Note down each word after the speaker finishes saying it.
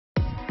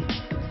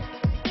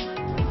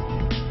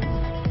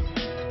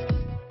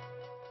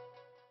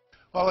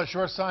Well, a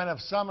sure sign of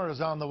summer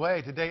is on the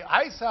way. Today,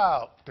 ice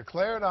out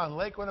declared on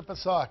Lake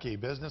Winnipesaukee.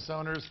 Business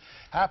owners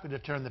happy to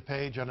turn the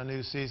page on a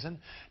new season.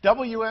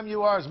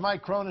 WMUR's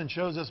Mike Cronin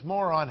shows us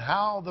more on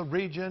how the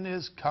region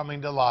is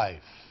coming to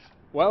life.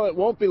 Well, it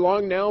won't be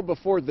long now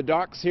before the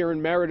docks here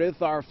in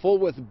Meredith are full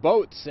with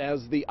boats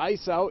as the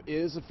ice out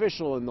is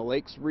official in the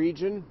lakes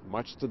region,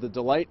 much to the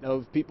delight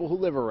of people who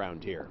live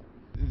around here.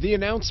 The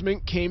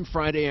announcement came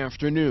Friday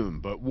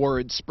afternoon, but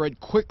word spread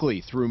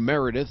quickly through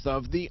Meredith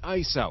of the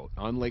ice out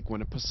on Lake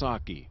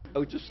Winnipesaukee.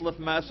 We just left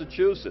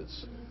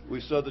Massachusetts. We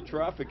saw the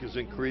traffic is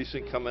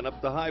increasing coming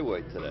up the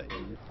highway today.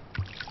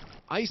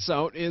 Ice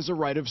out is a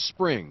rite of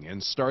spring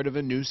and start of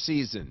a new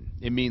season.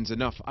 It means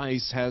enough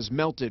ice has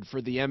melted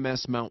for the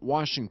MS Mount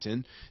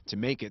Washington to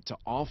make it to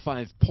all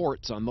 5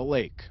 ports on the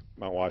lake.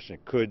 Mount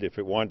Washington could, if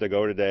it wanted to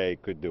go today,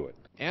 could do it.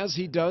 As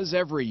he does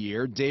every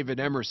year, David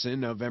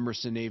Emerson of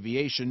Emerson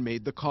Aviation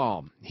made the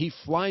call. He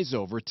flies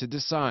over to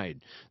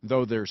decide.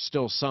 Though there's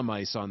still some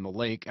ice on the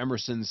lake,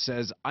 Emerson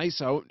says ice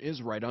out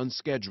is right on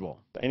schedule.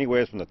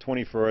 Anywhere from the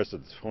 21st to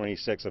the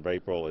 26th of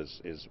April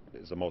is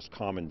the most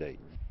common date.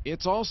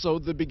 It's also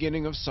the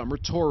beginning of summer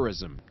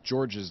tourism.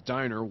 George's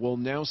Diner will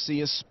now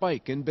see a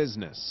spike in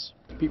business.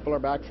 People are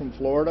back from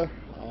Florida.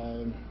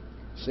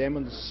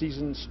 Salmon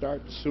season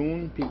starts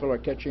soon. People are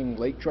catching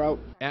lake trout.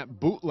 At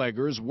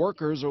Bootleggers,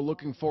 workers are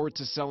looking forward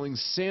to selling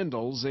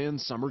sandals and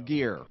summer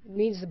gear. It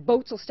means the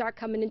boats will start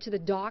coming into the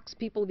docks.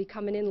 People will be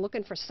coming in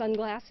looking for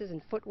sunglasses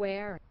and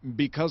footwear.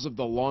 Because of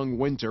the long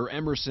winter,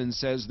 Emerson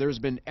says there's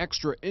been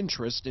extra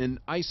interest in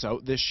ice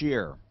out this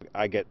year.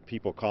 I get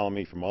people calling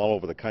me from all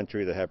over the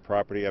country that have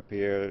property up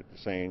here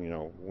saying, you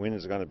know, when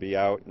is it going to be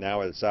out?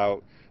 Now it's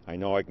out. I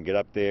know I can get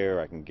up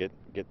there. I can get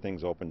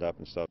things opened up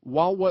and stuff.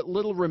 While what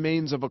little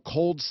remains of a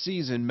cold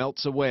season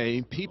melts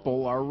away,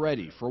 people are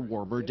ready for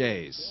warmer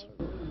days.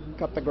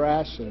 Cut the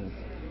grass and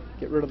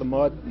get rid of the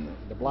mud.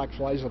 The black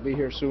flies will be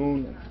here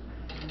soon.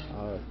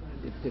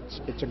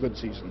 It's a good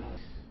season.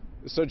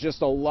 So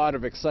just a lot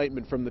of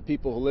excitement from the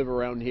people who live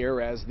around here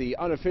as the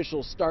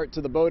unofficial start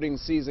to the boating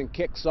season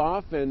kicks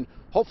off, and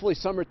hopefully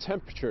summer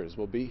temperatures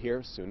will be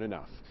here soon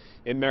enough.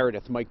 In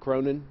Meredith, Mike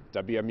Cronin,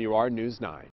 WMUR News 9.